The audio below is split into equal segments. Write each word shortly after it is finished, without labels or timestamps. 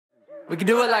We can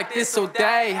do it like this all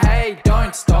day, hey,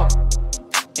 don't stop.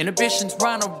 Inhibitions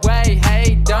run away,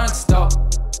 hey, don't stop.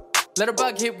 Let a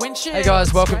bug hit windshield. Hey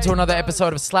guys, welcome to another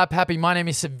episode of Slaaap Haaapy. My name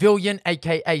is Civilian,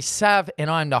 aka Sav, and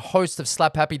I'm the host of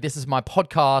Slaaap Haaapy. This is my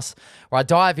podcast where I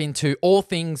dive into all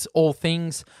things,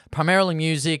 primarily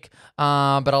music,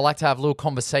 but I like to have little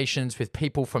conversations with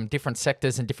people from different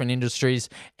sectors and different industries.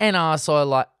 And I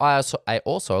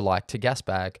also like to gas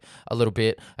bag a little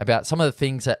bit about some of the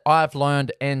things that I've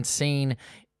learned and seen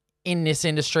in this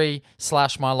industry /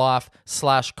 my life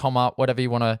 / comma, whatever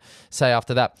you want to say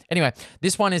after that. Anyway,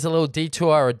 this one is a little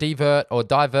detour or divert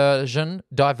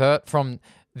from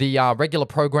the regular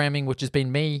programming, which has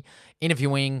been me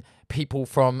interviewing people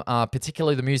from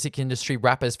particularly the music industry,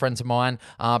 rappers, friends of mine,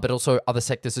 but also other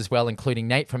sectors as well, including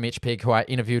Nate from Itch Pig, who I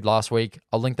interviewed last week.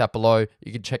 I'll link that below.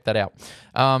 You can check that out.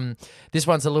 This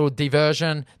one's a little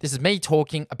diversion. This is me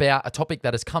talking about a topic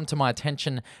that has come to my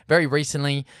attention very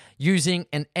recently using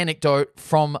an anecdote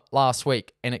from last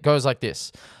week. And it goes like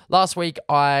this. Last week,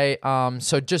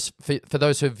 so just for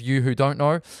those of you who don't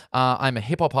know, I'm a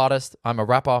hip-hop artist, I'm a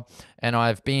rapper, and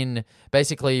I've been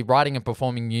basically writing and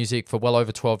performing music for well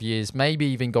over 12 years, maybe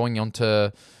even going on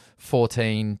to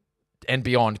 14 and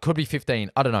beyond. Could be 15,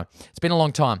 I don't know. It's been a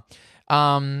long time.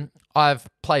 I've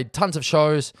played tons of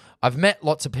shows. I've met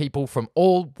lots of people from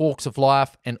all walks of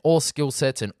life and all skill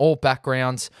sets and all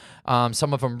backgrounds.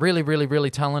 Some of them really, really, really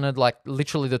talented, like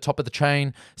literally the top of the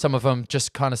chain. Some of them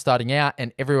just kind of starting out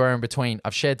and everywhere in between.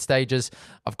 I've shared stages.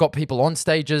 I've got people on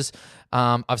stages.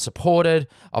 I've supported.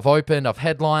 I've opened. I've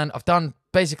headlined. I've done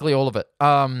basically all of it.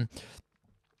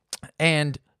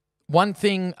 And one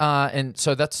thing, and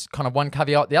so that's kind of one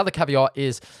caveat. The other caveat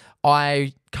is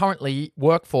I currently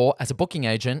work for, as a booking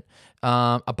agent,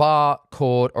 a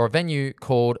venue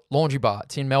called Laundry Bar.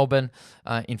 It's in Melbourne,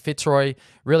 in Fitzroy.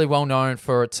 Really well known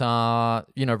for its,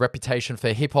 reputation for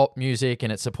hip hop music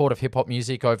and its support of hip hop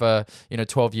music over,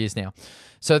 12 years now.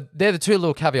 So they're the two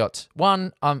little caveats.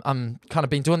 One, I'm kind of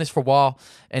been doing this for a while,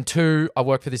 and two, I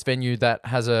work for this venue that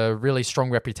has a really strong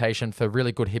reputation for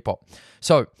really good hip hop.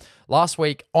 So last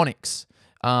week, Onyx,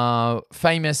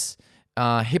 famous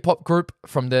hip-hop group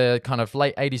from the kind of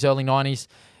late 80s, early 90s.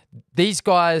 These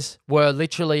guys were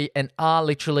literally and are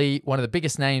literally one of the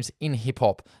biggest names in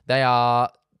hip-hop. They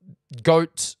are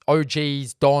GOATs,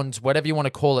 OGs, Dons, whatever you want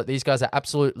to call it. These guys are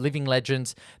absolute living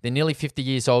legends. They're nearly 50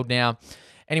 years old now.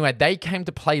 Anyway, they came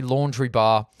to play Laundry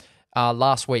Bar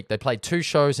last week. They played 2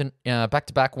 shows in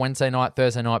back-to-back, Wednesday night,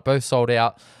 Thursday night, both sold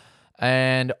out.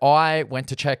 And I went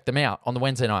to check them out on the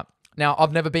Wednesday night. Now,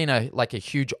 I've never been a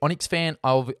huge Onyx fan.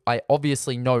 I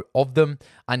obviously know of them.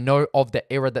 I know of the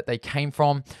era that they came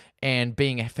from. And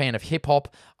being a fan of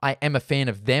hip-hop, I am a fan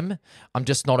of them. I'm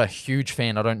just not a huge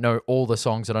fan. I don't know all the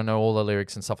songs. I don't know all the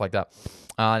lyrics and stuff like that.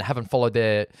 I haven't followed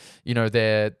their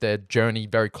journey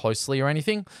very closely or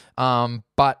anything.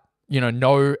 But,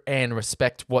 know and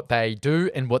respect what they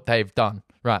do and what they've done.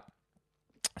 Right.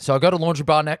 So I go to Laundry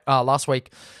Bar last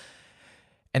week,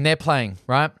 and they're playing,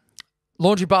 right?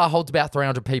 Laundry Bar holds about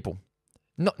 300 people.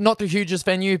 Not the hugest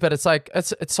venue, but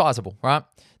it's sizable, right?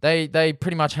 They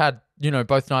pretty much had,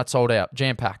 both nights sold out,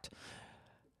 jam-packed.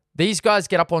 These guys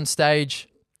get up on stage,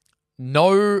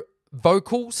 no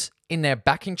vocals in their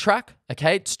backing track,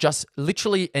 okay? It's just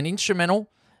literally an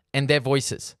instrumental and their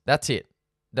voices. That's it.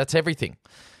 That's everything.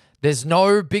 There's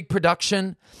no big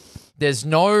production. There's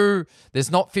not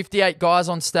 58 guys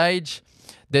on stage.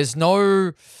 There's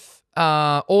no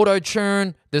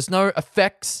auto-tune, there's no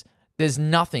effects, there's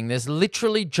nothing. There's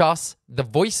literally just the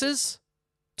voices,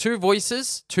 2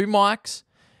 mics,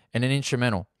 and an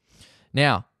instrumental.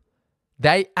 Now,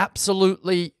 they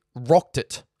absolutely rocked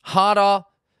it. Harder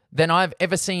than I've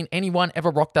ever seen anyone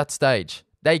ever rock that stage.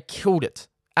 They killed it.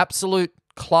 Absolute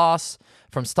class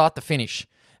from start to finish.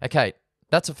 Okay,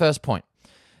 that's the first point.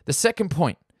 The second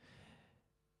point,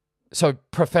 so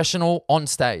professional on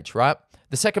stage, right?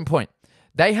 The second point,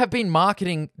 they have been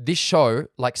marketing this show,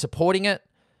 like supporting it,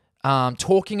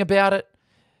 talking about it,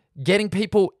 getting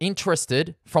people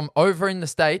interested from over in the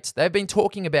States. They've been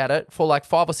talking about it for like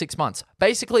 5 or 6 months.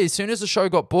 Basically, as soon as the show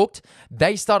got booked,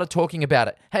 they started talking about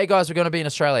it. Hey guys, we're going to be in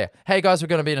Australia. Hey guys, we're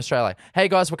going to be in Australia. Hey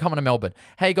guys, we're coming to Melbourne.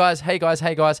 Hey guys.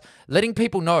 Letting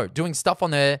people know, doing stuff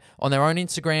on their own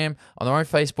Instagram, on their own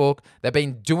Facebook. They've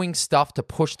been doing stuff to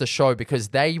push the show because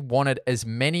they wanted as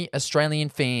many Australian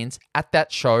fans at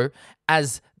that show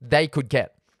as they could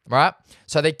get, right?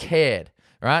 So they cared,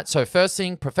 right? So first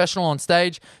thing, professional on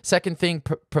stage. Second thing,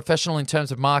 professional in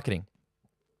terms of marketing.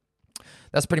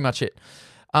 That's pretty much it.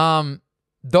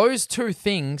 Those 2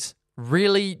 things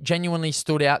really genuinely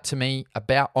stood out to me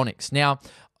about Onyx. Now,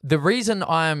 the reason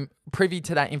I'm privy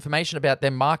to that information about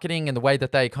their marketing and the way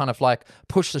that they kind of like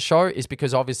push the show is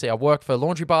because obviously I work for a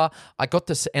laundry bar. I got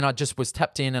to, and I just was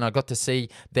tapped in and I got to see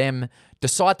them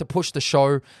decide to push the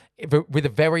show with a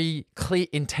very clear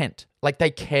intent. Like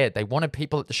they cared. They wanted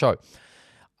people at the show.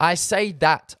 I say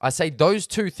those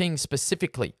two things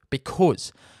specifically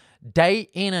because day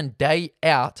in and day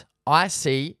out, I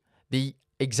see the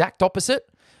exact opposite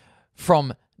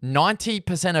from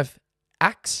 90% of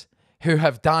acts who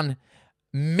have done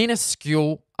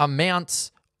minuscule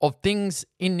amounts of things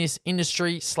in this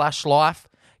industry / life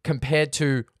compared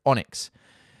to Onyx.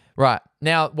 Right.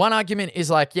 Now, one argument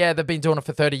is like, yeah, they've been doing it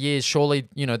for 30 years. Surely,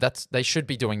 they should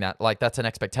be doing that. Like that's an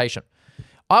expectation.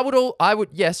 I would,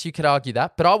 yes, you could argue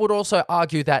that, but I would also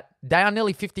argue that they are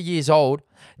nearly 50 years old.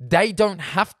 They don't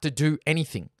have to do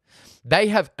anything. They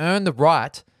have earned the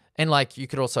right. And like, you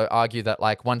could also argue that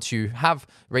like once you have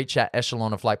reached that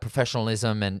echelon of like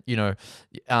professionalism and,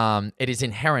 it is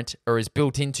inherent or is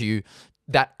built into you,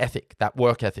 that ethic, that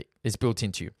work ethic is built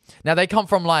into you. Now they come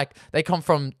from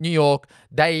New York.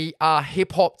 They are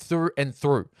hip hop through and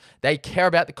through. They care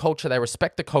about the culture. They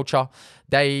respect the culture.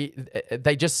 They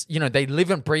just, they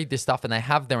live and breathe this stuff and they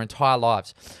have their entire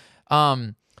lives.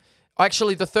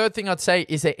 Actually, the third thing I'd say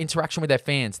is their interaction with their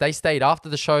fans. They stayed after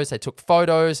the shows. They took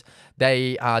photos.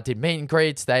 They did meet and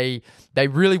greets. They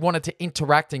really wanted to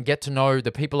interact and get to know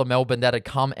the people of Melbourne that had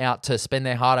come out to spend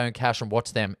their hard-earned cash and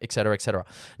watch them, etc., etc.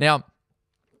 Now,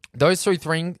 those three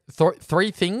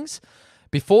things,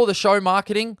 before the show,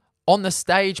 marketing, on the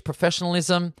stage,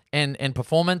 professionalism and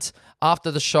performance,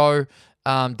 after the show,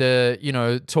 talking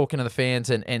to the fans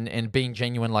and being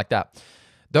genuine like that.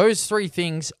 Those three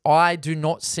things I do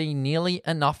not see nearly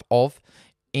enough of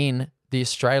in the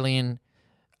Australian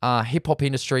hip-hop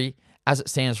industry as it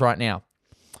stands right now.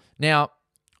 Now,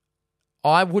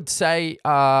 I would say,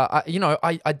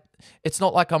 it's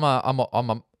not like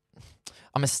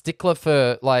I'm a stickler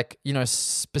for like,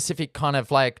 specific kind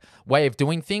of like way of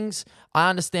doing things. I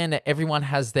understand that everyone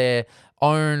has their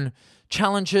own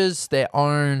challenges, their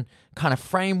own kind of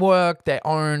framework, their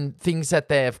own things that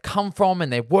they've come from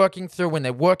and they're working through and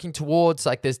they're working towards.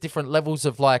 Like there's different levels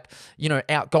of like,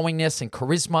 outgoingness and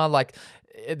charisma. Like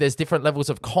there's different levels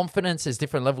of confidence. There's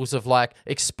different levels of like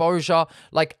exposure.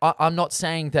 Like I'm not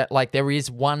saying that like there is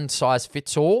one size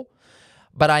fits all,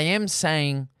 but I am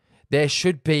saying there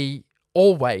should be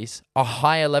always a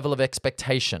higher level of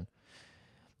expectation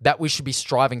that we should be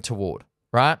striving toward,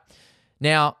 right?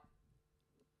 Now,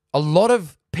 a lot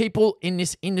of people in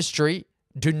this industry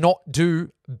do not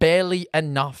do barely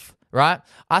enough, right?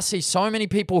 I see so many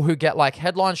people who get like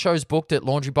headline shows booked at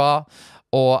Laundry Bar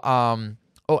or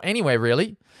anywhere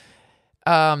really,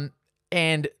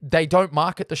 and they don't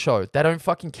market the show. They don't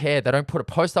fucking care. They don't put a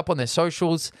post up on their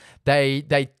socials.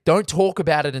 They don't talk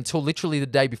about it until literally the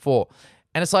day before.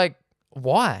 And it's like,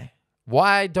 why?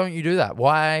 Why don't you do that?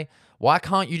 Why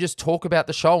can't you just talk about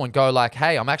the show and go like,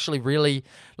 hey, I'm actually really,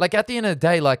 like at the end of the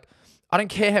day, like, I don't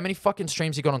care how many fucking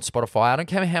streams you got on Spotify. I don't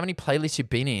care how many playlists you've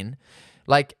been in.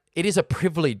 Like, it is a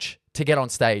privilege to get on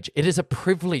stage. It is a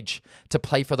privilege to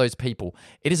play for those people.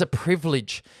 It is a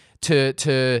privilege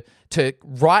to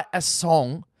write a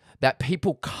song that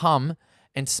people come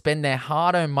and spend their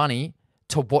hard-earned money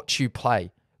to watch you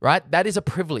play, right? That is a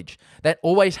privilege. That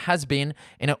always has been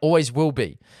and it always will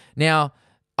be. Now,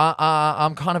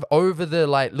 I'm kind of over the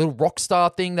like little rock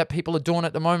star thing that people are doing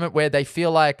at the moment where they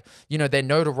feel like, their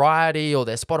notoriety or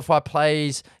their Spotify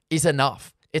plays is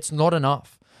enough. It's not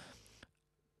enough.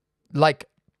 Like,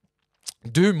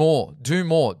 do more.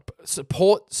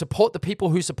 Support the people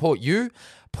who support you.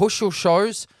 Push your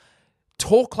shows.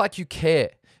 Talk like you care.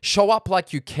 Show up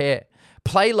like you care.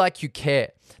 Play like you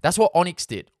care. That's what Onyx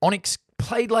did. Onyx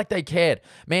played like they cared.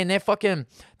 Man, their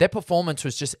performance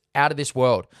was just out of this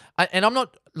world. And I'm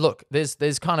not, look,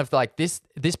 there's kind of like this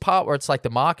part where it's like the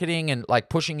marketing and like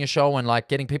pushing your show and like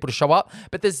getting people to show up.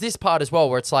 But there's this part as well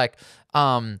where it's like,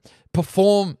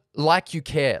 perform like you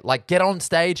care. Like get on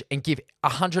stage and give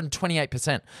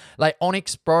 128%. Like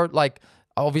Onyx, bro, like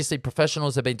obviously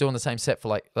professionals have been doing the same set for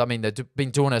like, I mean, they've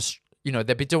been doing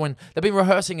they've been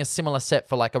rehearsing a similar set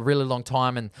for like a really long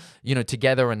time and,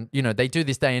 together and, they do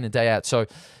this day in and day out. So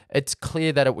it's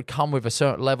clear that it would come with a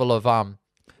certain level of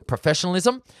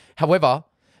professionalism. However,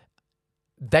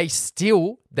 they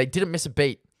didn't miss a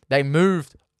beat. They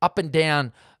moved up and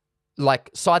down, like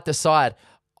side to side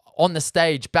on the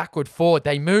stage, backward, forward.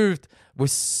 They moved with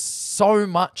so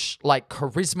much like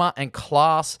charisma and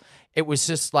class. It was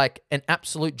just like an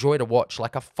absolute joy to watch.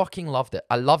 Like I fucking loved it.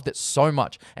 I loved it so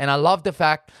much. And I loved the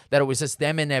fact that it was just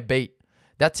them and their beat.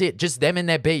 That's it. Just them and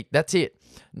their beat. That's it.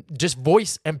 just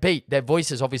voice and beat. Their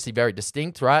voice is obviously very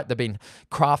distinct, right? They've been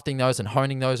crafting those and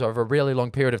honing those over a really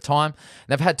long period of time.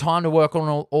 They've had time to work on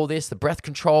all this, the breath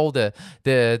control, the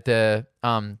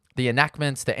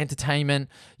enactments, the entertainment.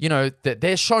 You know,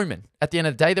 they're showmen. At the end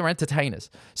of the day, they're entertainers.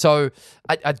 So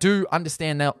I do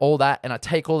understand all that, and I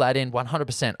take all that in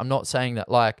 100%. I'm not saying that,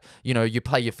 like, you know, you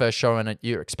play your first show and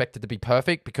you're expected to be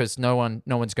perfect, because no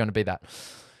one's going to be that.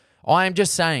 I am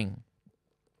just saying,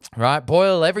 right,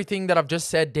 boil everything that I've just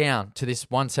said down to this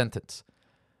one sentence.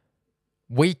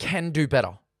 We can do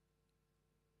better.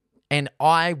 And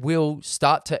I will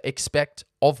start to expect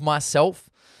of myself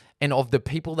and of the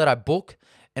people that I book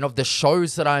and of the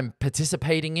shows that I'm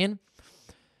participating in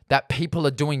that people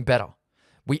are doing better.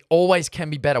 We always can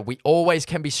be better. We always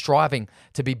can be striving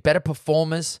to be better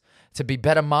performers, to be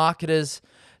better marketers,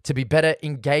 to be better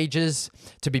engagers,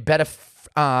 to be better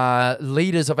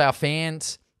leaders of our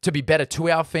fans, to be better to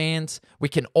our fans. We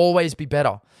can always be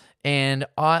better. And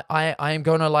I am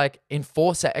going to, like,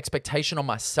 enforce that expectation on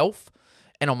myself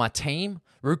and on my team,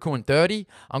 Ruku and 30.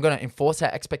 I'm going to enforce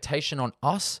that expectation on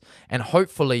us, and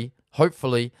hopefully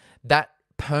that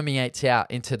permeates out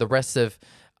into the rest of,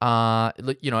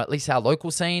 you know, at least our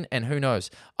local scene. And who knows?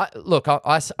 I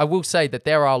will say that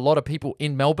there are a lot of people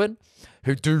in Melbourne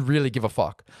who do really give a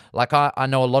fuck. Like, I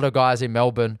know a lot of guys in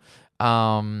Melbourne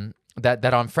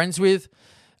that I'm friends with.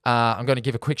 I'm going to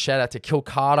give a quick shout out to Kill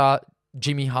Carter,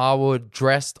 Jimmy Harwood,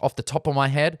 Dressed, off the top of my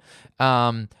head.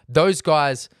 Those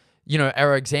guys, you know,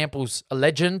 are examples, a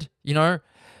legend, you know.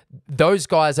 Those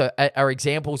guys are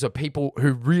examples of people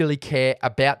who really care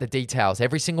about the details.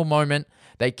 Every single moment,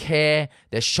 they care.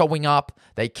 They're showing up.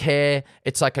 They care.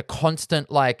 It's like a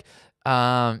constant, like,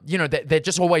 you know, they're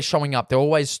just always showing up. They're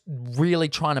always really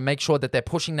trying to make sure that they're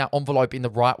pushing that envelope in the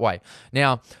right way.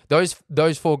 Now, those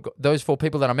four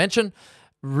people that I mentioned,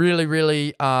 really,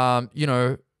 you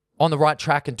know, on the right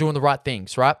track and doing the right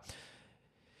things, right?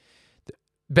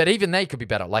 But even they could be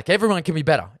better. Like, everyone can be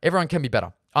better. Everyone can be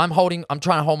better. I'm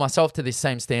trying to hold myself to this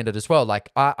same standard as well.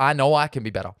 Like, I know I can be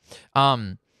better.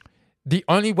 The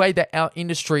only way that our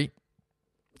industry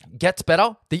gets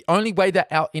better, the only way that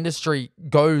our industry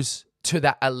goes to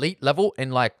that elite level,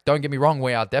 and, like, don't get me wrong,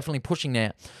 we are definitely pushing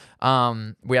there.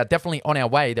 We are definitely on our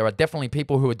way. There are definitely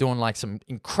people who are doing, like, some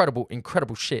incredible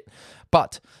shit.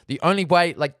 But the only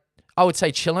way, like, I would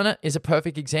say Chillin' It is a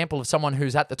perfect example of someone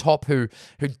who's at the top who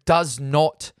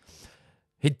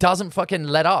doesn't fucking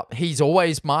let up. He's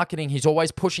always marketing. He's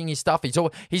always pushing his stuff.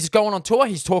 He's going on tour.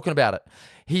 He's talking about it.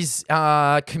 He's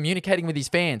communicating with his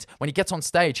fans. When he gets on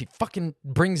stage, he fucking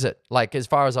brings it. Like, as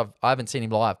far as I haven't seen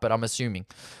him live, but I'm assuming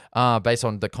based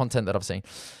on the content that I've seen.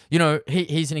 You know,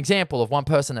 he's an example of one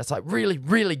person that's, like,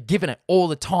 really giving it all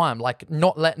the time. Like,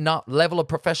 not letting up. Level of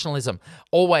professionalism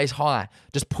always high.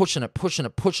 Just pushing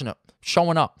it,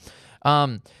 showing up.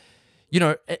 You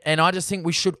know, and I just think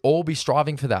we should all be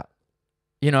striving for that.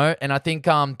 You know, and I think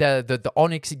the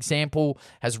Onyx example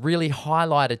has really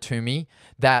highlighted to me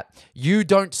that you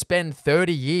don't spend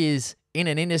 30 years in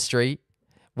an industry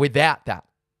without that,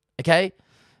 okay?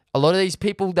 A lot of these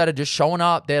people that are just showing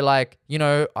up, they're like, you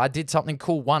know, I did something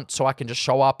cool once so I can just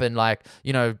show up and, like,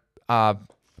 you know,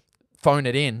 phone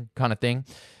it in kind of thing.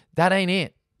 That ain't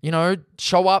it. You know,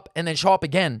 show up and then show up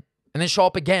again and then show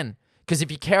up again. Because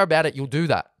if you care about it, you'll do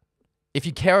that. If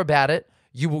you care about it,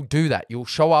 you will do that. You'll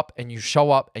show up and you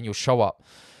show up and you'll show up.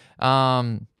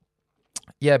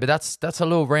 Yeah, but that's a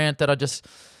little rant that I just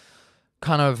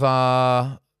kind of,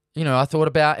 you know, I thought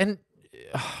about. And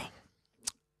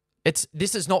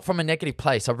this is not from a negative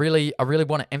place. I really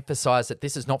want to emphasize that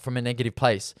this is not from a negative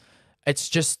place. It's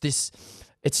just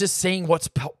seeing what's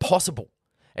possible.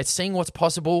 It's seeing what's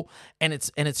possible, and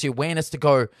it's the awareness to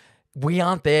go, we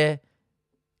aren't there,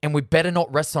 and we better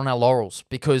not rest on our laurels,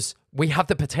 because we have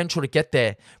the potential to get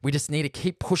there. We just need to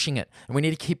keep pushing it, and we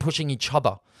need to keep pushing each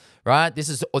other, right? This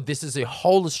is a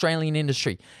whole Australian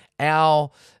industry.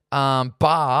 Our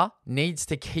bar needs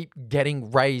to keep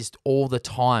getting raised all the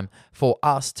time for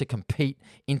us to compete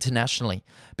internationally.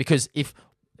 Because if,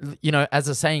 you know, as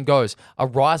the saying goes, a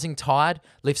rising tide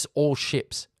lifts all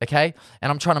ships, okay?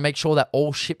 And I'm trying to make sure that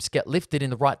all ships get lifted in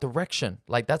the right direction.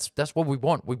 Like, that's what we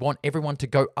want. We want everyone to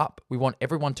go up. We want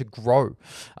everyone to grow.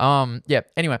 Yeah,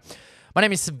 anyway. My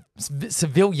name is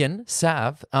Civilian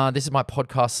Sav. This is my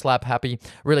podcast, Slaaap Haaapy.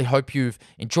 Really hope you've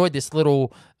enjoyed this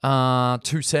little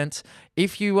 2 cents.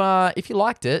 If you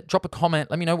liked it, drop a comment.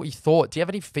 Let me know what you thought. Do you have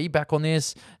any feedback on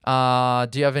this?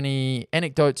 Do you have any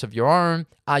anecdotes of your own?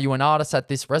 Are you an artist that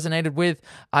this resonated with?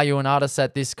 Are you an artist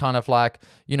that this kind of, like,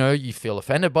 you know, you feel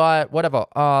offended by it? Whatever.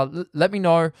 Let me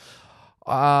know.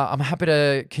 I'm happy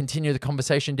to continue the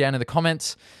conversation down in the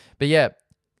comments. But yeah,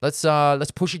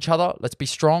 let's push each other. Let's be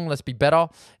strong. Let's be better.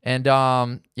 And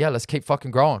let's keep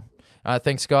fucking growing.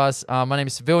 Thanks, guys. My name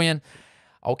is Civilian.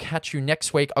 I'll catch you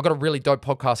next week. I've got a really dope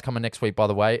podcast coming next week, by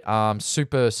the way.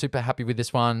 Super, super happy with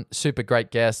this one. Super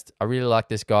great guest. I really like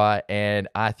this guy, and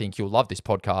I think you'll love this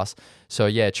podcast. So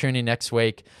yeah, tune in next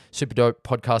week. Super dope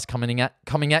podcast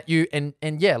coming at you. And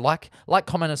yeah, like,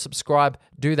 comment, and subscribe.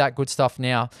 Do that good stuff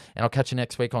now. And I'll catch you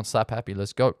next week on Slaaap Haaapy.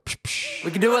 Let's go.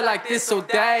 We can do it like this all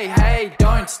day. Hey,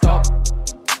 don't stop.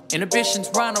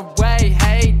 Inhibitions run away.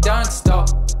 Hey, don't stop.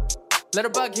 Let a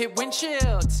bug hit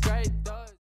windshield. Straight up.